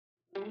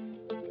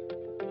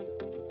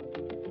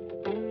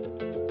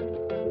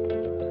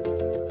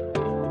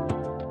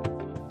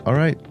All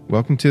right,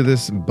 welcome to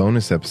this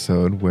bonus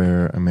episode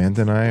where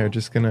Amanda and I are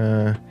just going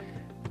to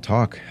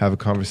have a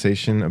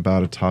conversation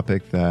about a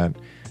topic that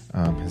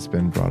has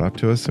been brought up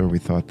to us, or we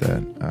thought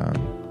that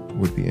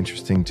would be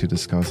interesting to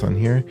discuss on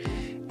here.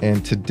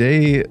 And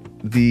today,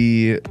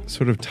 the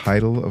sort of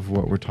title of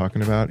what we're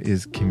talking about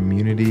is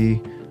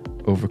community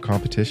over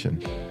competition.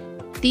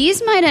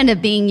 These might end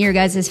up being your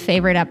guys'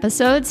 favorite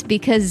episodes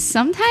because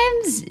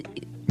sometimes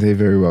they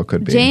very well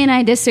could be. Jay and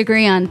I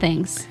disagree on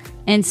things.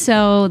 And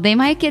so they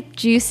might get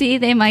juicy.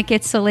 They might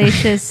get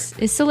salacious.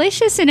 Is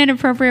salacious an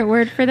inappropriate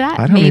word for that?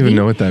 I don't even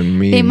know what that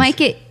means. They might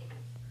get,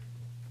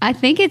 I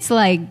think it's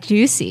like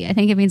juicy. I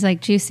think it means like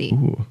juicy.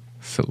 Ooh,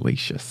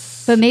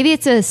 salacious. But maybe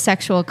it's a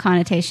sexual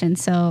connotation.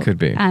 So could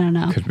be. I don't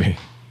know. Could be.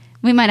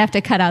 We might have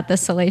to cut out the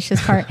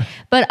salacious part.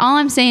 But all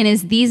I'm saying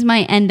is these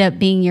might end up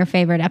being your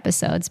favorite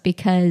episodes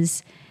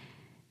because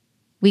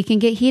we can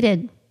get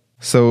heated.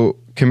 So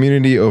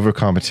community over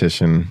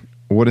competition.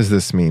 What does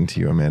this mean to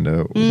you,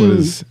 Amanda?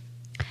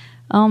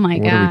 Oh my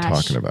gosh. What are we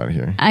talking about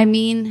here? I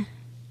mean,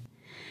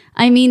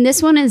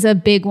 this one is a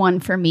big one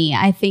for me.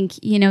 I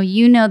think, you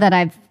know that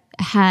I've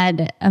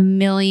had a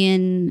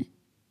million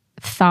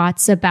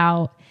thoughts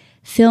about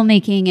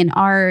filmmaking and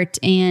art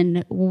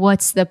and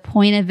what's the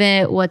point of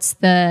it? What's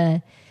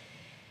the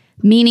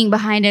meaning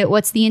behind it?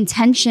 What's the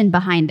intention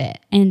behind it?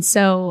 And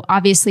so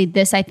obviously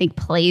this, I think,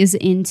 plays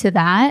into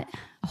that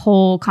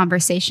whole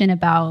conversation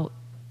about,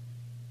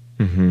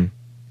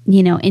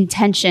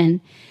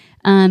 intention.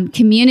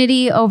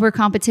 Community over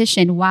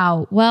competition.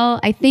 Wow. Well,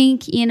 I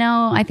think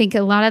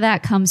a lot of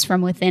that comes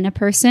from within a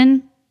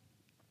person.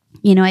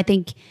 I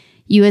think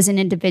you as an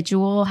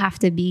individual have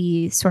to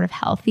be sort of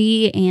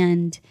healthy,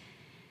 and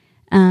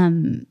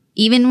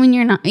even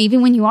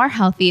when you are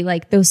healthy,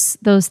 like those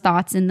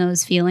thoughts and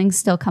those feelings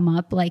still come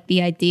up, like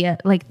the idea,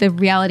 like the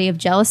reality of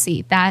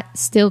jealousy, that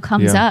still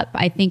comes up.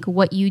 I think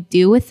what you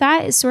do with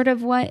that is sort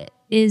of what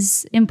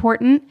is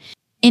important.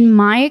 In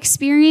my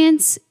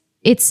experience,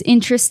 it's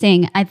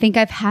interesting. I think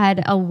I've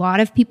had a lot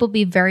of people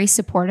be very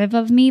supportive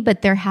of me,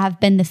 but there have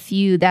been the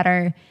few that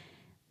are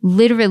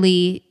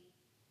literally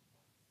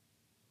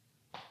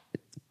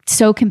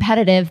so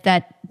competitive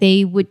that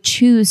they would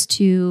choose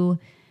to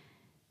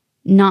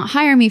not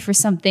hire me for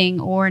something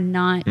or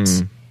not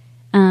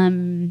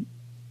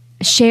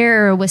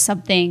share with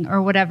something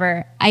or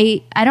whatever.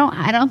 I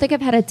don't think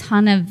I've had a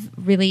ton of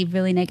really,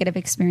 really negative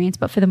experience,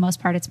 but for the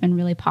most part, it's been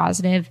really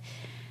positive.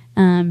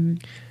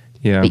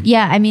 But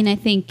yeah, I mean, I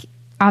think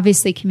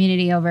obviously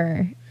community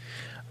over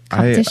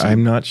competition.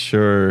 I'm not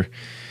sure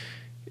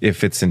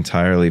if it's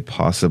entirely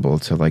possible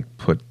to like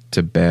put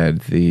to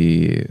bed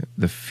the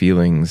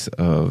feelings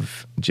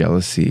of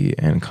jealousy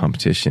and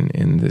competition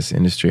in this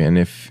industry. And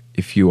if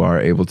you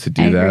are able to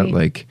do that,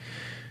 like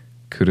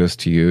kudos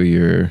to you,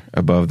 you're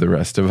above the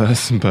rest of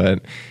us.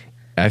 But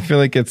I feel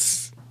like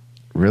it's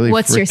really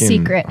what's your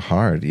secret?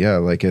 Hard. Yeah,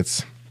 like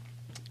it's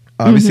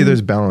obviously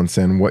there's balance,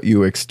 and what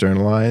you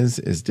externalize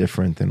is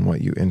different than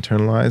what you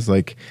internalize.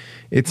 Like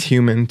it's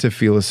human to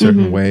feel a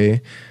certain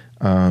way.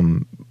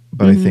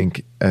 But I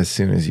think as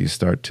soon as you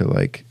start to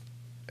like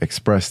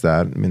express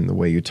that in the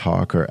way you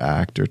talk or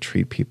act or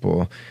treat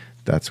people,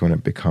 that's when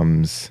it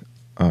becomes,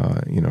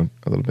 a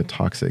little bit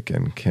toxic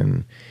and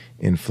can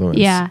influence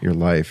your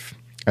life.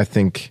 I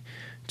think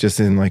just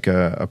in like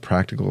a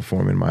practical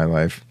form in my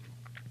life,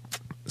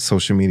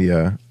 social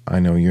media, I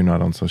know you're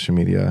not on social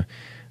media,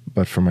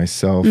 but for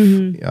myself,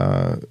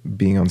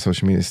 being on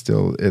social media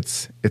still,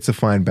 it's a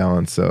fine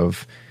balance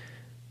of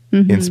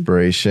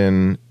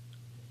inspiration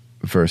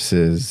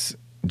versus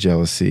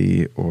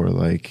jealousy, or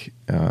like,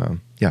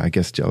 I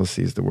guess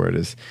jealousy is the word,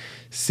 is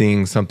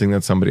seeing something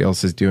that somebody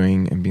else is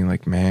doing and being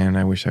like, man,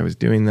 I wish I was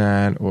doing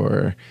that,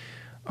 or,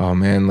 oh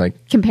man,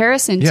 like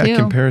comparison too.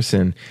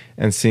 Comparison,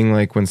 and seeing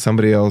like when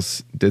somebody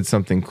else did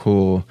something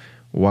cool,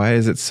 why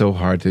is it so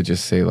hard to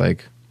just say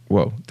like,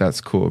 whoa,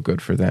 that's cool,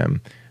 good for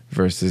them,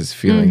 versus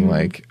feeling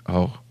like,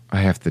 oh, I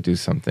have to do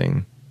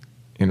something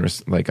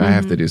I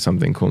have to do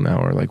something cool now,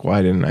 or like,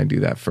 why didn't I do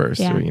that first?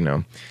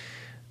 Or,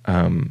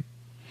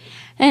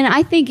 and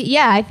I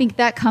think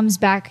that comes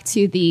back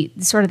to the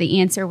sort of the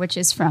answer, which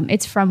is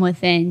it's from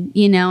within.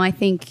 I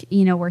think,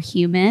 we're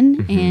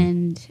human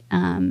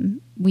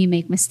and we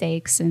make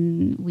mistakes,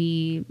 and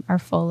we are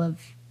full of,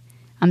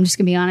 I'm just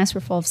gonna be honest, we're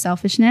full of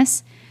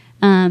selfishness.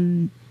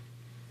 And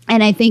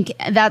I think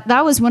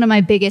that was one of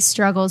my biggest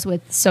struggles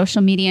with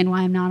social media, and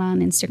why I'm not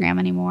on Instagram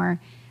anymore.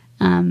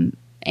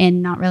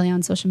 And not really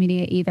on social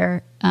media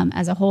either,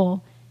 as a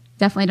whole.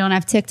 Definitely don't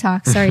have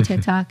TikTok. Sorry,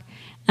 TikTok.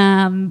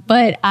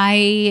 But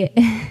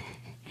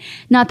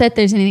not that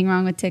there's anything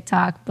wrong with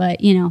TikTok,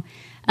 but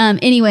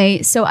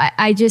anyway, so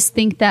I just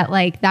think that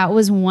like that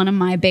was one of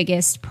my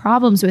biggest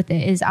problems with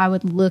it, is I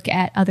would look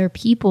at other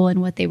people and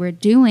what they were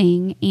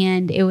doing,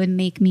 and it would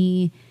make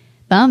me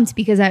bummed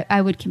because I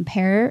would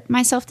compare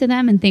myself to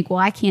them and think, well,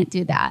 I can't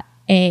do that,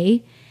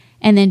 A.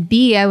 And then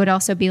B, I would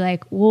also be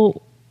like,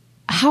 well,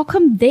 how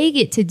come they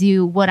get to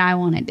do what I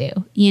want to do,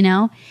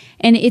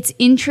 And it's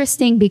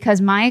interesting because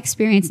my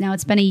experience now,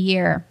 it's been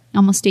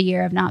almost a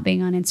year of not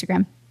being on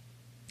Instagram.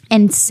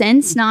 And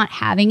since not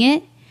having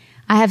it,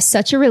 I have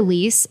such a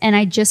release, and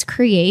I just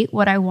create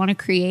what I want to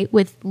create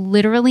with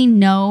literally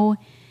no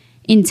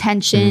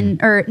intention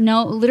or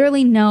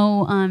literally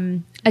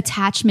no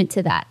attachment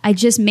to that. I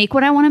just make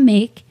what I want to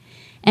make,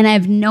 and I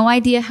have no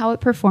idea how it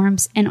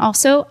performs. And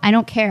also, I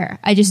don't care.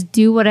 I just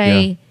do what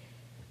I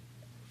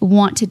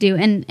want to do.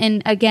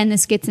 And again,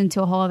 this gets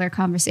into a whole other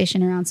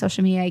conversation around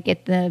social media. I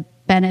get the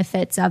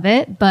benefits of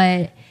it,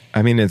 but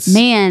I mean, it's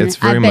very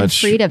I've been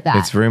freed of that.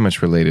 It's very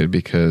much related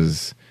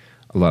because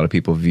a lot of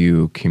people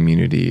view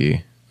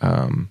community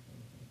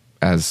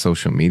as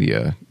social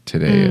media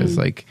today, as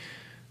like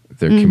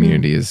their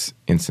community is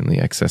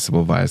instantly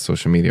accessible via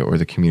social media, or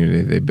the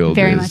community they build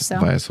is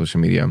via social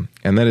media.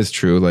 And that is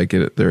true. Like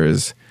there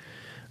is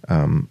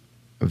a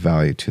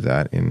value to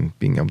that in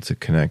being able to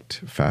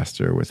connect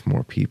faster with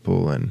more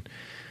people, and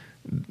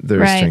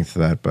there's strength to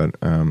that. But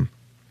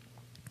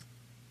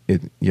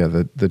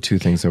the two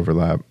things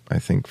overlap, I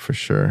think, for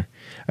sure.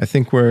 I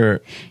think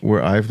where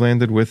I've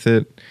landed with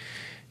it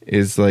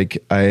is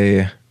like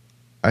I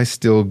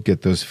still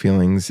get those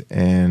feelings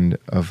and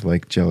of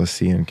like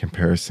jealousy and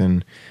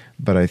comparison,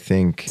 but I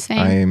think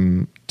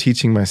I'm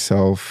teaching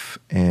myself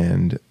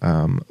and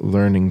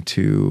learning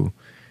to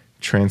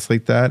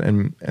translate that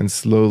and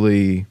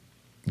slowly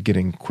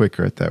getting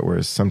quicker at that.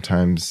 Whereas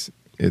sometimes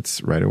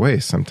it's right away,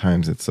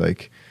 sometimes it's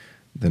like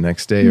the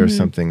next day or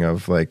something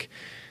of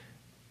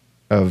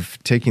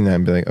taking that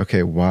and being like,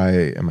 okay, why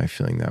am I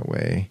feeling that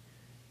way?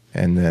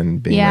 And then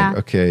being like,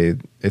 okay,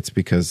 it's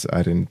because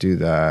I didn't do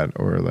that,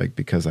 or like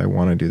because I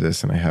want to do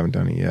this and I haven't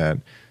done it yet.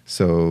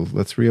 So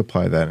let's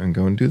reapply that and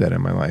go and do that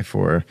in my life,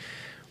 or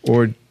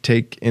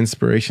take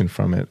inspiration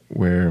from it,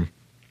 where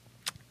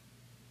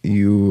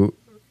your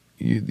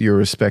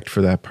respect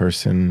for that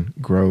person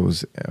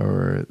grows,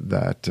 or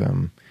that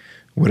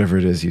whatever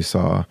it is you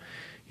saw,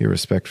 your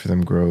respect for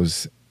them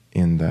grows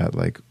in that,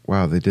 like,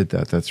 wow, they did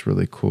that. That's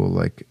really cool.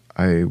 Like,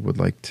 I would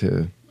like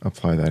to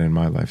apply that in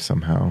my life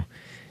somehow.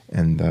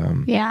 And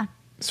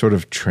sort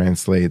of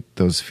translate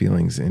those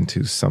feelings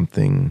into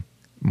something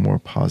more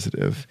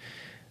positive.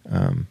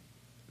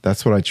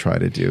 That's what I try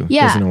to do. It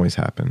doesn't always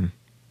happen.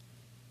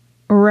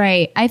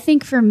 Right. I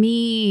think for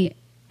me,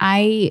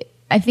 I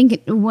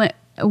think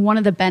one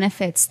of the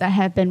benefits that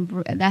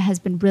has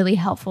been really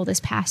helpful this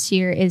past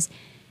year is,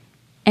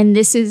 and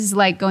this is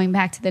like going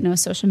back to the no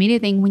social media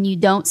thing, when you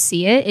don't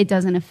see it, it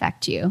doesn't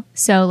affect you.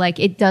 So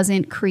like it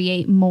doesn't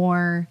create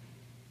more,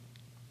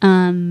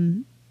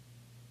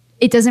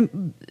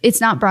 it's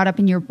not brought up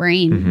in your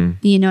brain.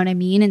 You know what I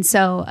mean? And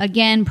so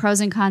again, pros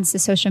and cons to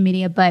social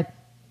media, but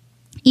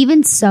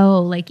even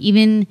so, like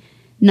even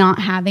not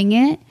having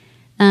it,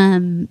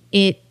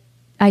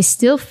 I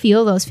still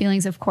feel those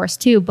feelings, of course,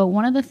 too. But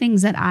one of the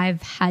things that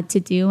I've had to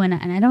do, and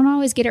I don't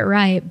always get it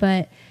right,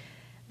 but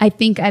I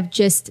think I've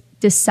just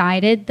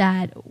decided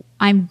that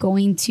I'm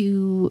going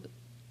to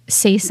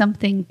say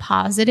something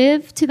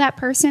positive to that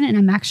person, and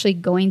I'm actually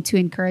going to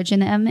encourage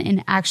them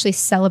and actually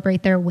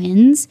celebrate their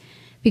wins.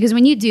 Because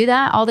when you do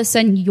that, all of a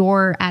sudden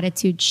your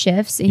attitude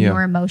shifts and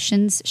your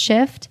emotions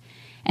shift.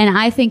 And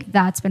I think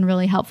that's been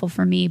really helpful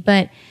for me.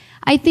 But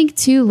I think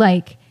too,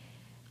 like,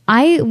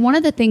 one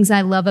of the things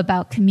I love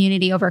about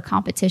community over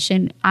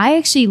competition, I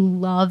actually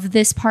love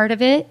this part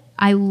of it.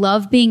 I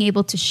love being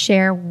able to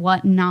share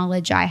what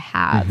knowledge I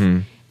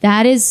have.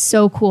 That is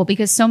so cool,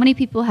 because so many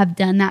people have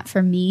done that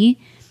for me.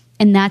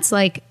 And that's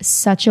like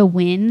such a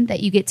win that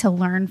you get to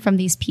learn from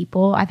these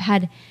people. I've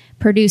had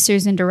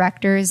producers and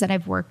directors that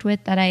I've worked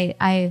with that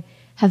I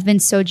have been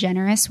so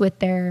generous with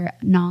their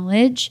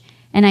knowledge.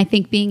 And I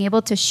think being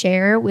able to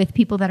share with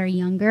people that are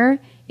younger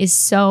is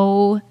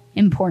so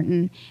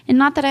important. And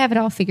not that I have it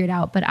all figured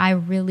out, but I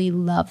really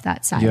love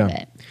that side of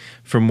it.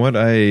 From what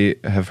I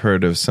have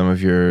heard of some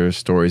of your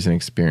stories and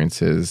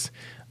experiences,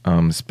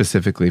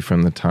 specifically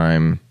from the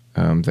time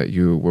that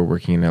you were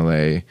working in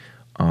LA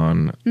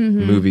on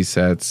movie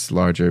sets,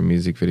 larger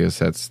music video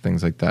sets,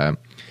 things like that,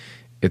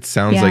 it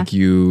sounds like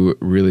you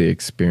really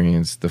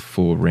experienced the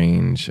full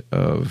range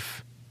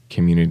of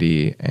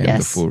community and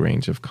the full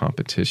range of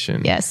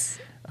competition.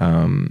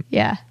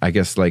 I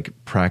guess, like,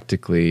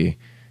 practically,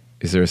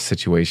 is there a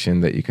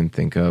situation that you can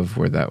think of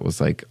where that was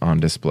like on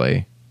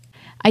display?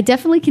 I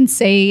definitely can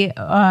say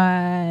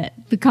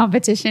the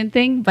competition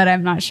thing, but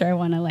I'm not sure I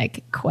want to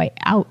like quite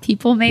out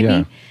people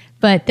maybe.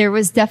 But there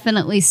was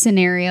definitely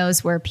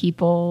scenarios where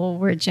people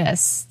were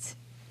just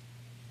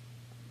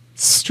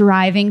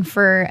striving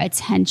for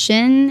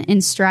attention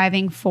and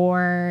striving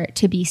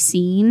to be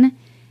seen,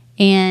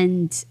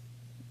 and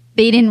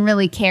they didn't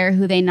really care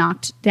who they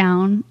knocked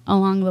down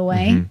along the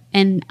way.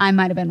 And I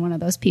might have been one of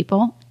those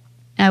people.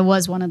 I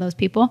was one of those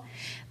people.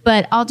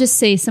 But I'll just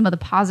say some of the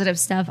positive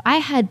stuff. I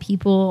had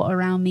people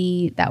around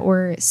me that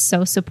were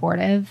so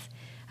supportive.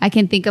 I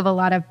can think of a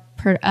lot of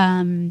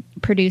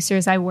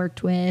producers I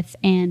worked with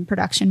and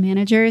production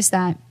managers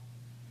that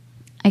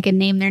I can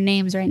name their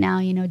names right now.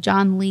 You know,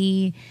 John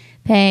Lee,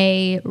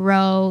 Pei,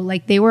 Ro,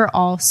 like they were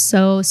all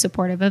so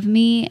supportive of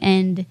me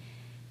and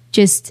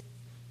just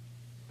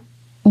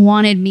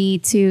wanted me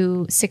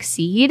to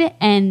succeed.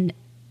 And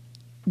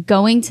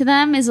going to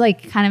them is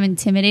like kind of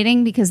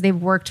intimidating because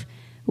they've worked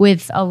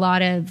with a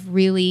lot of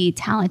really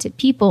talented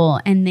people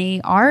and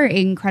they are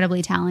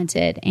incredibly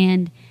talented,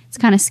 and it's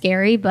kind of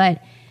scary,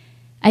 but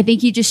I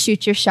think you just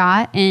shoot your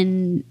shot.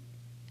 And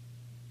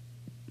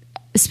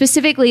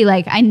specifically,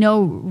 like, I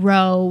know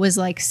Ro was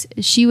like,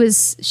 she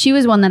was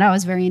one that I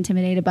was very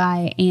intimidated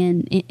by,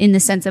 and in the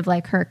sense of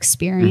like her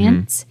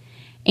experience.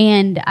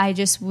 And I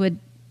just would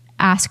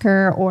ask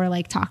her or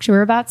like talk to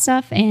her about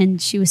stuff,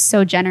 and she was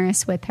so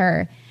generous with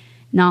her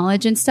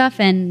knowledge and stuff.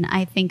 And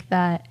I think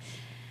that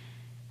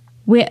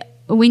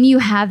when you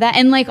have that,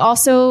 and like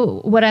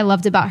also what I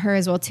loved about her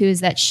as well too,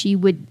 is that she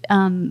would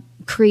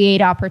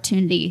create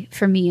opportunity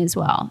for me as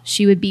well.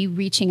 She would be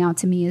reaching out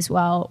to me as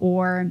well,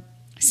 or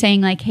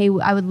saying like, hey,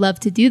 I would love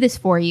to do this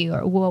for you,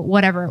 or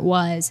whatever it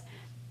was,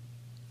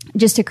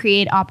 just to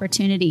create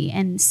opportunity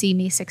and see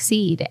me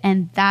succeed.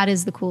 And that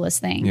is the coolest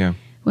thing. Yeah.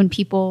 When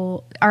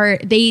people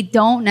they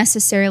don't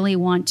necessarily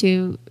want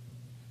to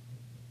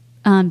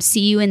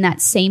see you in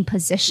that same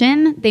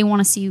position. They want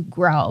to see you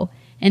grow.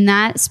 And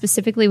that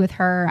specifically with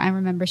her, I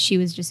remember she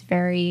was just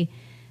very,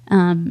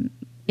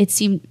 it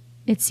seemed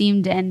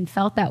and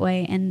felt that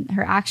way. And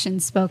her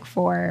actions spoke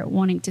for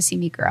wanting to see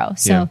me grow.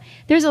 So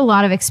there's a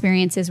lot of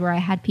experiences where I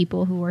had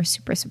people who were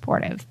super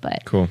supportive,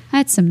 but cool. I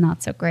had some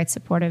not so great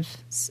supportive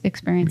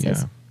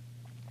experiences.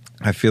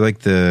 Yeah. I feel like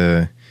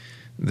there's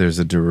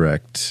a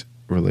direct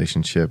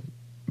relationship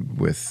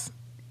with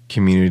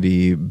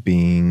community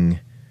being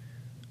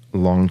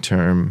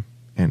long-term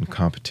and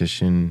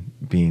competition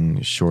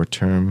being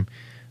short-term.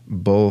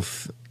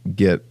 Both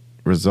get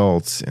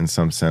results in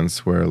some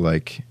sense, where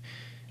like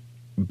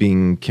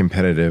being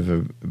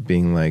competitive,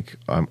 being like,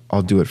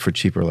 I'll do it for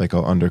cheaper, like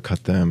I'll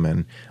undercut them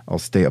and I'll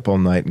stay up all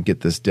night and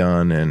get this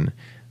done, and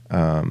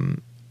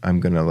I'm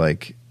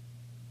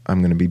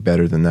gonna be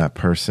better than that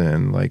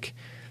person. Like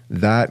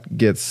that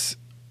gets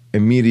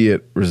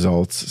immediate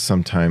results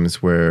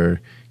sometimes, where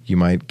you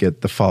might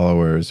get the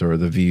followers or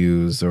the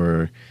views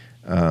or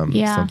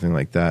something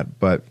like that.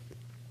 But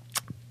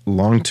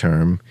long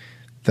term,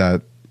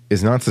 that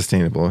is not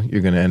sustainable.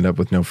 You're going to end up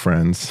with no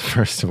friends,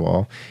 first of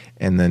all.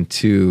 And then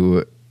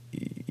two,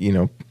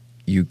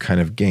 you kind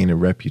of gain a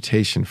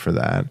reputation for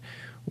that,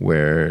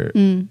 where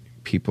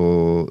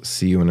people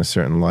see you in a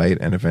certain light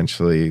and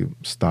eventually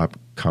stop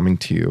coming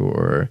to you.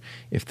 Or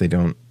if they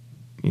don't,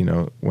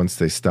 once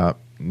they stop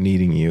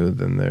needing you,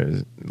 then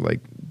there's like,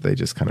 they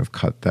just kind of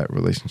cut that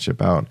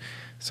relationship out.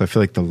 So I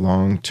feel like the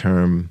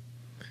long-term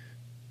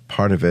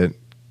part of it,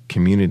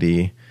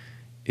 community,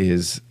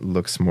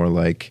 looks more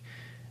like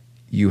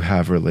you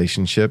have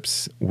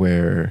relationships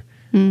where,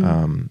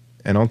 and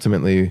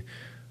ultimately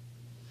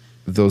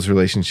those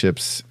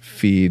relationships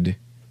feed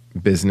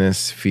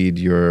business, feed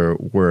your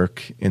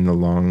work in the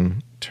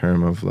long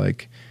term of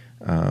like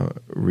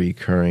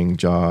recurring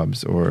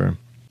jobs or.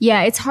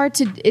 Yeah, it's hard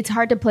to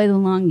play the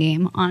long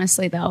game,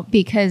 honestly, though,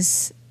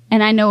 because,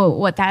 and I know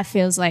what that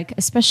feels like,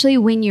 especially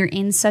when you're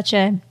in such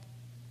a,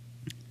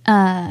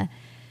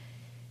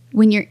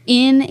 when you're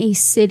in a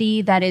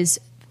city that is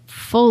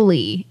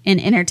fully an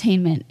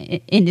entertainment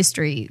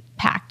industry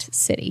packed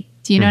city.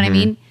 Do you know what I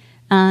mean?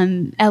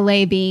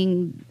 LA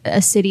being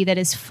a city that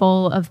is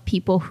full of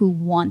people who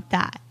want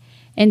that.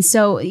 And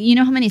so, you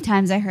know how many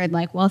times I heard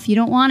like, well, if you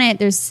don't want it,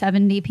 there's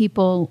 70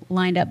 people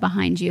lined up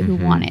behind you who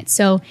want it.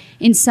 So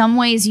in some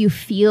ways you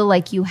feel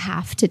like you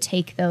have to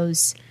take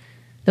those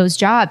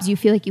jobs. You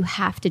feel like you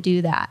have to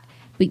do that,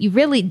 but you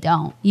really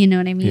don't. You know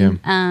what I mean?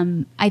 Yeah.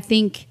 I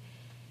think,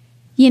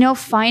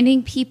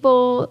 finding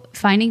people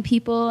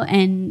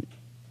and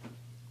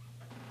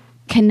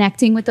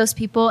connecting with those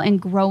people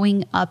and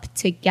growing up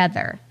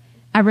together.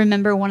 I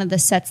remember one of the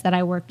sets that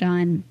I worked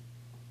on,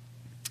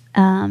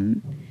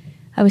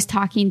 I was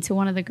talking to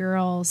one of the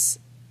girls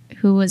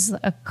who was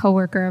a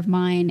coworker of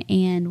mine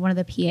and one of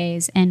the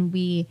PAs, and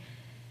we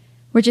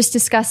were just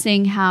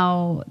discussing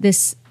how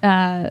this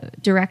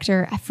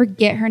director, I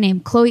forget her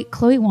name,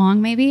 Chloe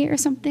Wong maybe or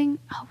something.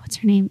 Oh, what's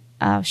her name?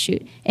 Oh,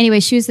 shoot. Anyway,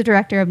 she was the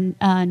director of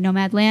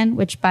Nomadland,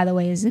 which, by the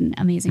way, is an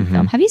amazing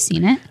film. Have you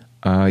seen it?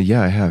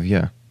 Yeah, I have,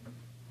 yeah.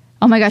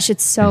 Oh my gosh,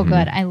 it's so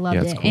good. I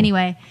loved it. Cool.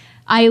 Anyway,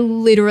 I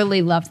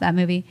literally loved that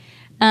movie.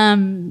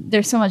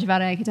 There's so much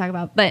about it I could talk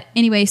about. But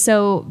anyway,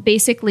 so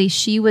basically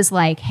she was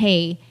like,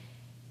 hey,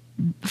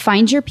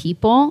 find your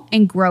people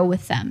and grow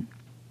with them.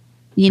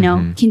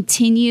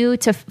 Continue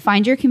to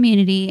find your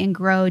community and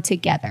grow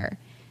together.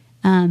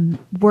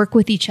 Work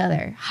with each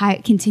other.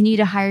 Continue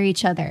to hire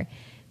each other.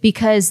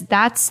 Because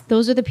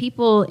those are the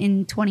people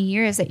in 20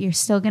 years that you're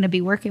still going to be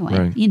working with,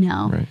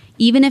 Right.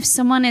 Even if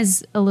someone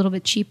is a little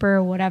bit cheaper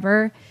or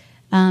whatever,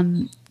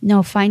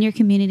 find your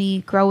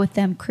community, grow with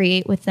them,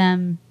 create with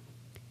them.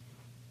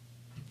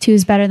 2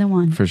 is better than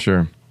 1. For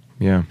sure.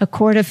 Yeah. A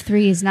cord of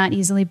 3 is not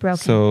easily broken.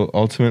 So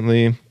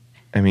ultimately,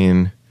 I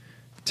mean,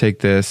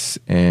 take this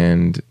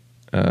and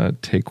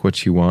take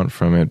what you want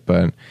from it.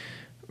 But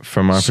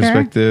from our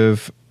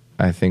perspective,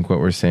 I think what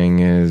we're saying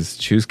is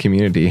choose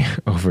community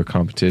over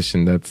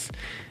competition. It's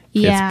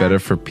better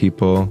for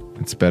people.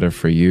 It's better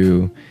for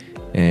you.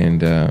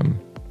 And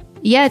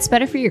it's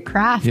better for your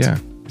craft. Yeah.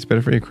 It's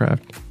better for your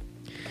craft.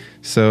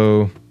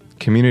 So,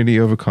 community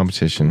over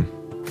competition.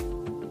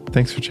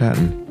 Thanks for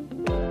chatting.